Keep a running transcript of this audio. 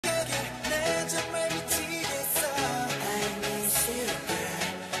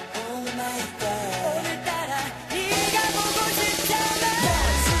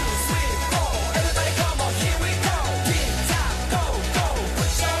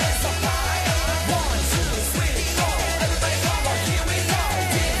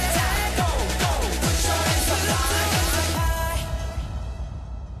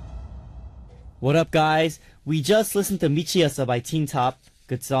What up, guys? We just listened to Michiyasa by Teen Top.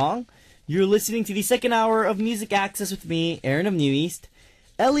 Good song. You're listening to the second hour of Music Access with me, Aron of New East.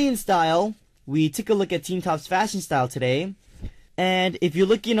 Ellie in Style. We took a look at Teen Top's fashion style today. And if you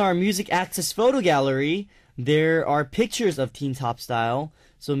look in our Music Access photo gallery, there are pictures of Teen Top style.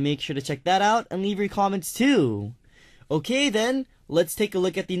 So make sure to check that out and leave your comments too. Okay then, let's take a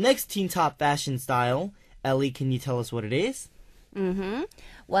look at the next Teen Top fashion style. Ellie, can you tell us what it is?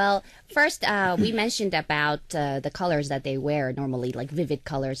 Well, first, we mentioned about the colors that they wear normally, like vivid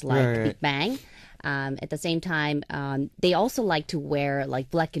colors like Big Bang. At the same time, they also like to wear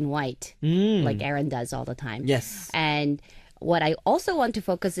like black and white, like Aron does all the time. Yes. And what I also want to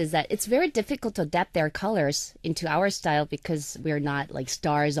focus is that it's very difficult to adapt their colors into our style because we're not like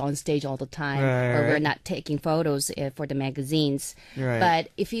stars on stage all the time, or we're not taking photos for the magazines. But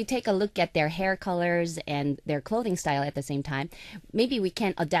if you take a look at their hair colors and their clothing style at the same time, maybe we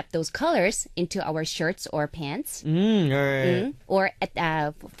can adapt those colors into our shirts or pants. Or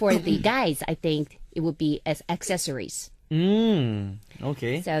for the guys, I think it would be as accessories.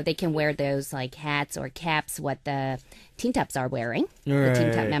 Okay. So they can wear those like hats or caps, what the Teen Tops are wearing, the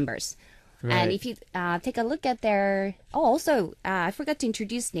Teen Top members. And if you take a look at their... Oh, also, I forgot to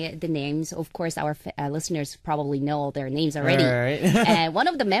introduce the names. Of course, our listeners probably know all their names already. And one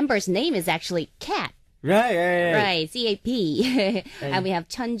of the members' name is actually Cap. Right, C-A-P. And we have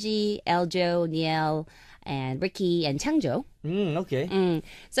Chunji, Eljo, Niel, and Ricky, and Changjo. Okay.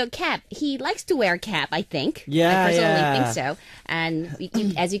 So Cap, he likes to wear cap, I think. Yeah, I personally think so.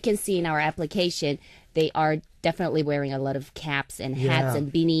 And as you can see in our application, they are definitely wearing a lot of caps and hats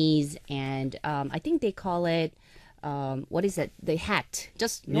and beanies. And I think they call it, what is it? The hat.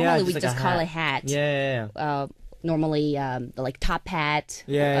 Normally we just call it hat. Normally like top hat.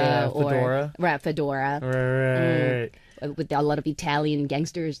 Fedora. Or fedora. With a lot of Italian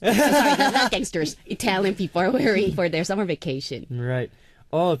gangsters. Sorry, not gangsters. Italian people are wearing for their summer vacation. Right.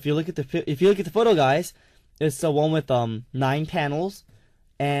 Oh, if you look at the photo, guys, it's the one with 9 panels,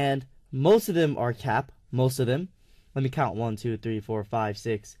 and most of them are cap. Most of them. Let me count. 1, 2, 3, 4, 5,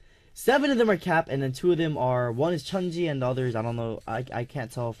 6, 7 of them are cap, and then 2 of them are. One is Chunji, and the others I don't know. I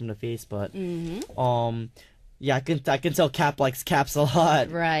can't tell from the face, but yeah, I can tell Cap likes caps a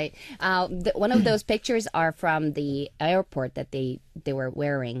lot. Right. One of those pictures are from the airport that they were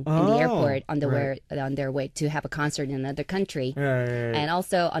wearing in the airport on their way to have a concert in another country. And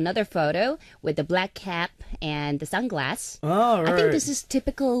also another photo with the black cap and the sunglass. I think this is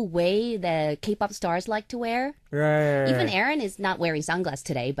typical way the K-pop stars like to wear. Even Aron is not wearing sunglasses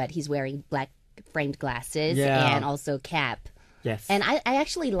today, but he's wearing black framed glasses and also cap. Yes. And I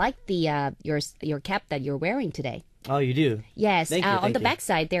actually like the your cap that you're wearing today. Oh, you do? Yes. Thank you, on the back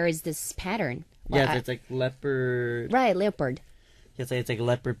side, there is this pattern. Yeah, it's like leopard. Right, leopard. It's like a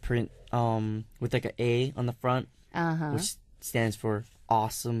leopard print with like an A on the front, which stands for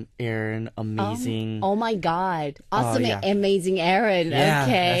awesome Aron, amazing. Oh my God. Awesome, amazing Aron. Yeah,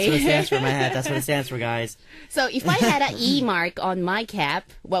 okay. That's what it stands for, man. That's what it stands for, guys. So if I had an E mark on my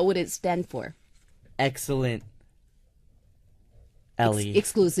cap, what would it stand for? Excellent. Ellie.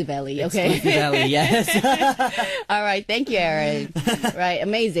 Exclusive Ellie, okay? Exclusive Ellie, yes. All right, thank you, Aron. Right,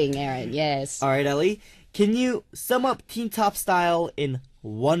 amazing, Aron, yes. All right, Ellie, can you sum up Teen Top style in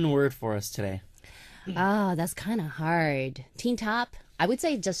one word for us today? That's kind of hard. Teen Top? I would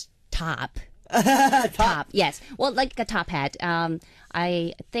say just top. Top, yes. Well, like a top hat.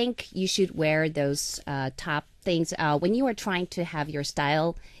 I think you should wear those top things when you are trying to have your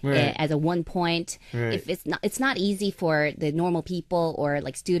style as a one point. If it's not easy for the normal people or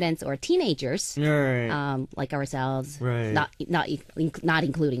like students or teenagers like ourselves, not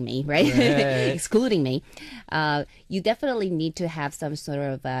including me, right? Excluding me. You definitely need to have some sort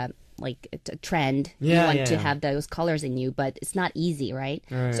of like a trend. You want to have those colors in you, but it's not easy, right?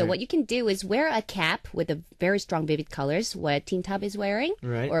 So what you can do is wear a cap with a very strong vivid colors, what Teen Top is wearing,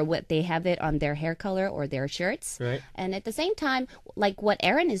 or what they have it on their hair color or their shirts. And at the same time, like what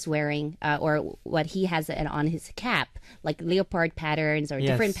Aron is wearing, or what he has on his cap, like leopard patterns or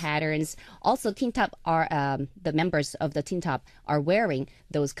different patterns. Also, Teen Top are the members of the Teen Top are wearing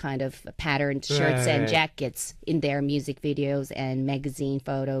those kind of patterned shirts and jackets in their music videos and magazine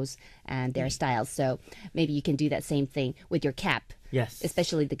photos and their styles. So maybe you can do that same thing with your cap. Yes.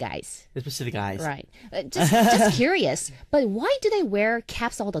 Especially the guys. Especially the guys. Right. Just curious, but why do they wear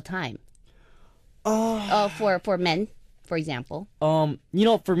caps all the time? For men, for example. You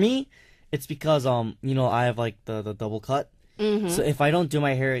know, for me, it's because you know, I have like the double cut. So if I don't do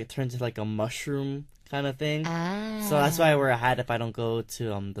my hair, it turns into like a mushroom kind of thing. So that's why I wear a hat if I don't go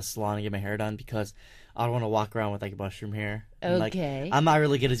to the salon and get my hair done, because I don't want to walk around with like mushroom hair. And, like, Okay. I'm not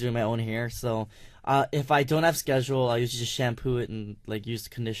really good at doing my own hair, so if I don't have schedule, I usually just shampoo it and like use the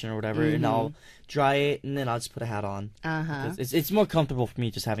conditioner or whatever, and I'll dry it, and then I'll just put a hat on. Uh-huh. It's more comfortable for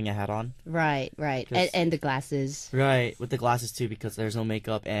me just having a hat on. Right. And, 'Cause- and the glasses. Right, with the glasses too, because there's no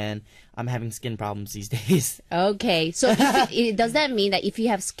makeup, and I'm having skin problems these days. Okay, so does that mean that if you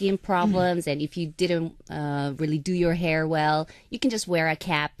have skin problems and if you didn't really do your hair well, you can just wear a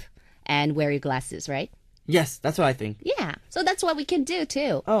cap and wear your glasses, right? Yes, that's what I think. Yeah, so that's what we can do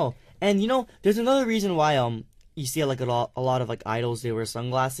too. Oh, and there's another reason why you see like a lot of like idols, they wear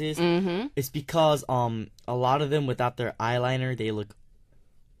sunglasses. Mm-hmm. It's because a lot of them without their eyeliner, they look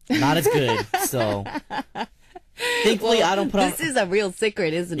not as good. So thankfully I don't put on. This is a real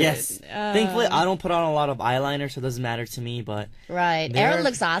secret, isn't Yes. it? Thankfully I don't put on a lot of eyeliner, so it doesn't matter to me. But Right. There- Aaron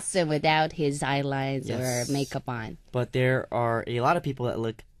looks awesome without his eyelines Yes. or makeup on. there are a lot of people that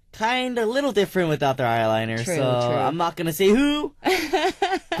look kind of little different without their eyeliner. True, so true. I'm not gonna say who,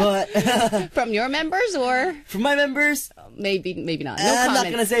 but From your members or from my members. maybe not. No I'm comments.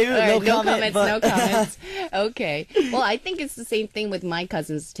 not gonna say who. All right, No no comment, comments. No but- comments. Okay. Well, I think it's the same thing with my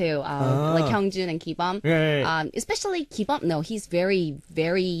cousins too. Like Hyungjun and Kibam. Right. Especially Kibam. No, he's very.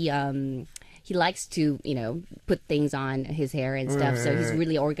 He likes to put things on his hair and stuff. So he's Right.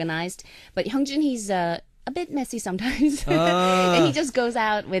 really organized. But Hyungjun, he's a bit messy sometimes. And he just goes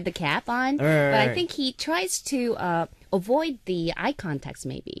out with the cap on. But I Right. think he tries to avoid the eye contacts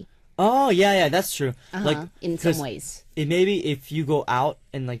maybe. Oh yeah, that's true. Like In some 'cause ways. maybe if you go out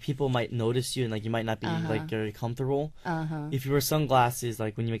and like people might notice you and like you might not be like very comfortable. If you wear sunglasses,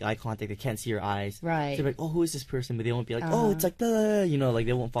 like when you make eye contact, they can't see your eyes. Right. So they're like, oh, who is this person? But they won't be like, oh, it's like the, like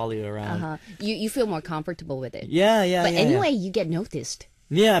they won't follow you around. You feel more comfortable with it. Yeah. But yeah, anyway, you get noticed.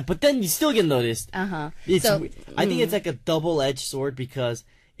 Yeah, but then you still get noticed. It's, So, I think it's like a double-edged sword because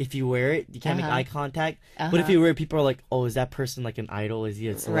if you wear it, you can't make eye contact. But if you wear it, people are like, oh, is that person like an idol? Is he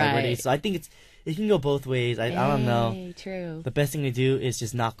a celebrity? Right. So I think it can go both ways. I don't know. Hey, true. The best thing to do is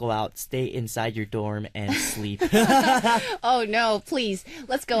just not go out, stay inside your dorm, and sleep. Oh no, please.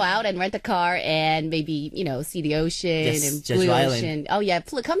 Let's go out and rent a car and maybe, see the ocean Yes, and Jeju blue Island. ocean. Oh yeah,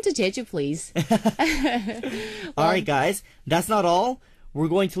 come to Jeju, please. All right, guys, that's not all. We're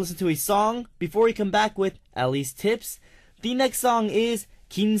going to listen to a song before we come back with Ellie's tips. The next song is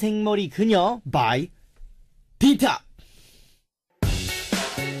긴 생머리 그녀 by T-Top.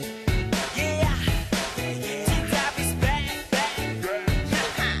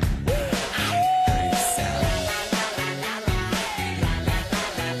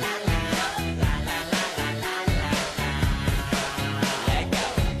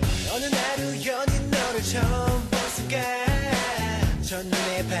 어느 날 우연히 너를 처음 본 순간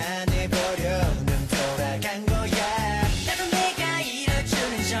첫눈에 반해버려는 돌아간 거야. 나도 내가 이럴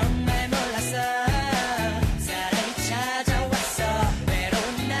줄은 정말 몰랐어. 사랑이 찾아왔어.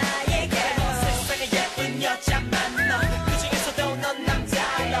 외로운 나에게 세상에 예쁜 여자만 너. 그중에서도 넌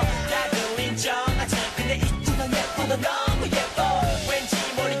남자로 나도 인정하지. 근데 있지 넌 예뻐 너 너무 예뻐. 왠지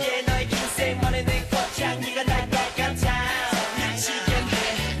모르게 너의 인생만의 내 꽃향기가 날 것 같아.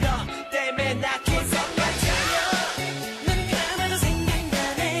 미치겠네 너 때문에 나 기성같아. 눈 감아도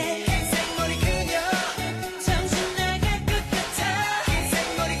생각나네. 긴 생머리 그녀 정신 나갈 것 같아. 긴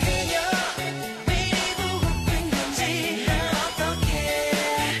생머리 그녀 매일이 보고픈 건지 난 어떡해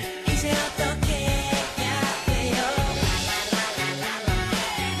이제 어떻게 해야 돼요.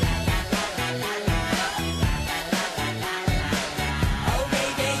 Oh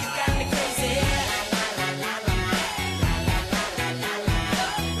baby you got me crazy.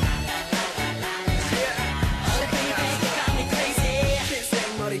 긴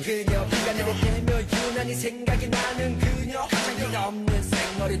생머리 그녀 비가 내리면 유난히 생각이 나는 그녀 화장기가 없는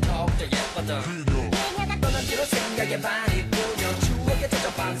생머리 더욱더 예뻐져. 떠난 뒤로 생각에 많이 뿌려 추억에 젖어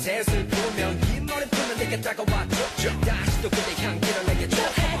밤새 슬프면 이 머리 풀면 내게 다가와줘. 다시 또 그대 향기를 내게 줘.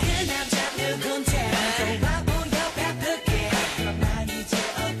 그 남자 누군데 좋아 보여 바쁘게 그럼 난 이제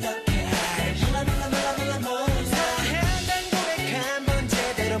어떡해. 몰라 한단 고백 한 번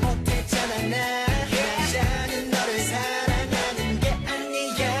제대로 못했잖아 나. 남자는 너를 사랑하는 게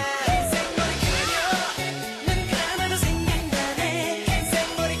아니야. 긴 생머리 그녀 눈 감아도 생각나네. 긴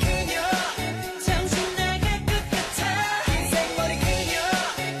생머리 그녀 정신 나갈 것 같아. 긴 생머리 그녀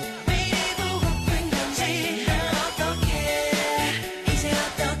매일이 보고픈 건지 난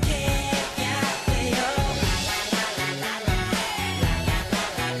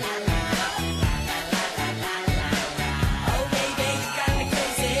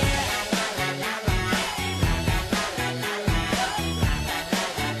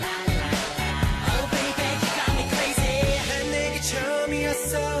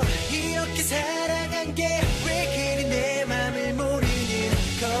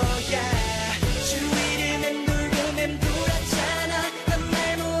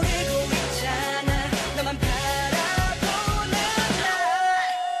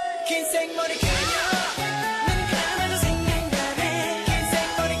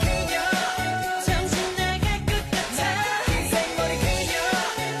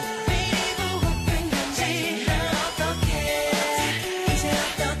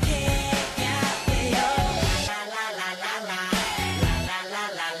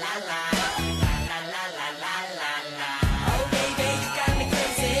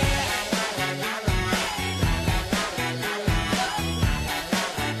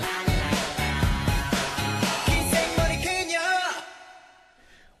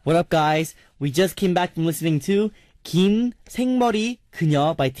What up, guys? We just came back from listening to 긴 생머리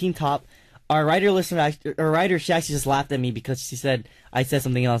그녀 by Teen Top. Our writer she actually just laughed at me because she said I said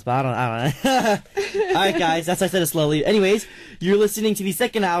something else, but I don't know. Alright, guys, that's why I said it slowly. Anyways, you're listening to the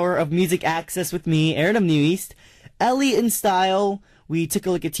second hour of Music Access with me, Aron of New East. Ellie in style. We took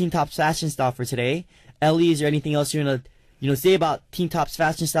a look at Teen Top's fashion style for today. Ellie, is there anything else you want to say about Teen Top's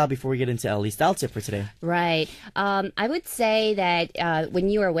fashion style before we get into Ellie's style tip for today? Right. I would say that when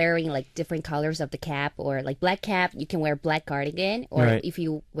you are wearing like different colors of the cap, or like black cap, you can wear black cardigan. Or Right. if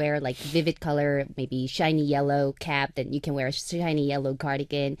you wear like vivid color, maybe shiny yellow cap, then you can wear a shiny yellow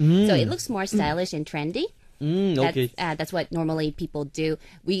cardigan. So it looks more stylish and trendy. Okay. That's what normally people do.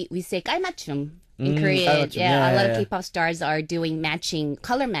 We say 깔맞춤 in Korean. 깔맞춤. Yeah, a lot yeah. of K-pop stars are doing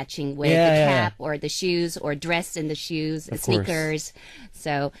color matching with Yeah, the yeah, cap or the shoes, or dress in the shoes, Of course. sneakers.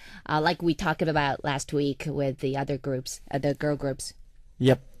 So, like we talked about last week with the other groups, the girl groups.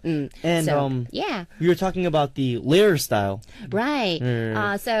 Yep. And So, yeah, we were talking about the layer style. right.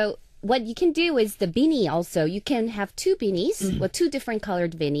 So what you can do is the beanie also. You can have two beanies, well, two different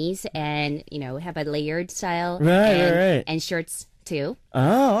colored beanies, and, have a layered style. Right. And shirts too.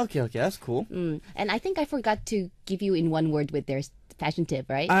 Oh, okay, that's cool. And I think I forgot to give you in one word with their fashion tip,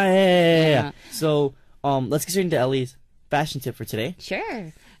 right? Yeah. So, let's get straight into Ellie's fashion tip for today.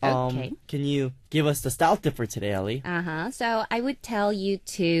 Sure. Okay. Can you give us the style tip for today, Ellie? So I would tell you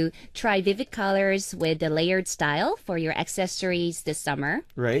to try vivid colors with the layered style for your accessories this summer.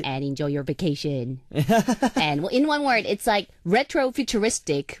 Right. And enjoy your vacation. And in one word, it's like retro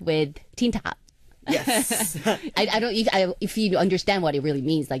futuristic with Teen Top. Yes. I don't if you understand what it really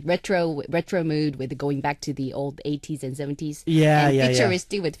means, like retro mood with going back to the old 80s and 70s. Yeah, and yeah,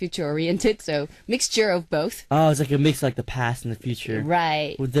 futuristic with future oriented, so mixture of both. Oh, it's like a mix, like the past and the future.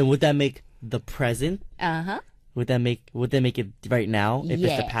 Right. Would that make the present? Would that make it right now? If it's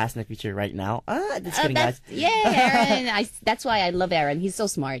Yeah. the past and the future right now? Just kidding, guys. Yeah, Aaron. That's why I love Aaron. He's so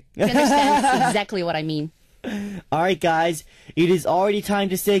smart. He understands exactly what I mean. Alright, guys. It is already time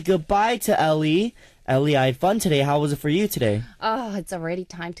to say goodbye to Ellie. Ellie, I had fun today. How was it for you today? Oh, it's already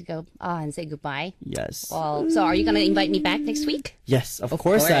time to go and say goodbye. Yes. Well, so are you going to invite me back next week? Yes, of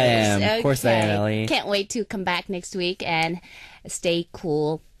course I am. Of course I am, Okay. Ellie. Can't wait to come back next week and stay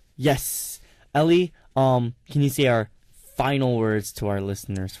cool. Yes. Ellie, can you say our final words to our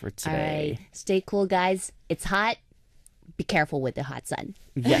listeners for All today? right. Stay cool, guys. It's hot. Be careful with the hot sun.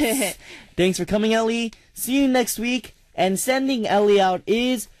 Yes. Thanks for coming, Ellie. See you next week. And sending Ellie out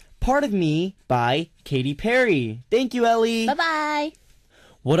is Part of Me by Katy Perry. Thank you, Ellie. Bye-bye.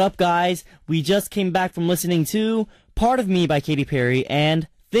 What up, guys? We just came back from listening to Part of Me by Katy Perry and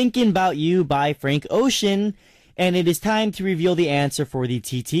Thinking About You by Frank Ocean. And it is time to reveal the answer for the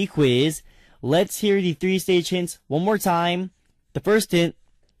TT quiz. Let's hear the 3-stage hints one more time. The first hint: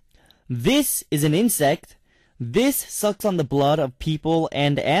 this is an insect. This sucks on the blood of people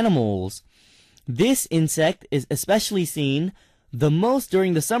and animals. This insect is especially seen the most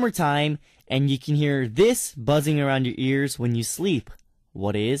during the summertime, and you can hear this buzzing around your ears when you sleep.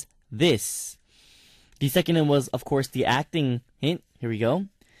 What is this? The second hint was, of course, the acting hint. Here we go.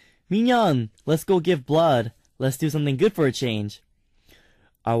 Minyeon, let's go give blood. Let's do something good for a change.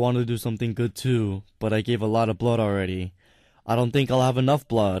 I want to do something good too, but I gave a lot of blood already. I don't think I'll have enough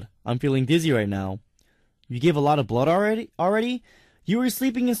blood. I'm feeling dizzy right now. You gave a lot of blood already? You were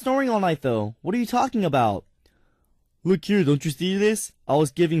sleeping and snoring all night though. What are you talking about? Look here, don't you see this? I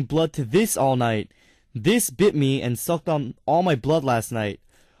was giving blood to this all night. This bit me and sucked on all my blood last night.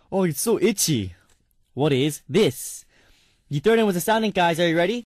 Oh, it's so itchy. What is this? The third one was a sound hint, guys. Are you ready?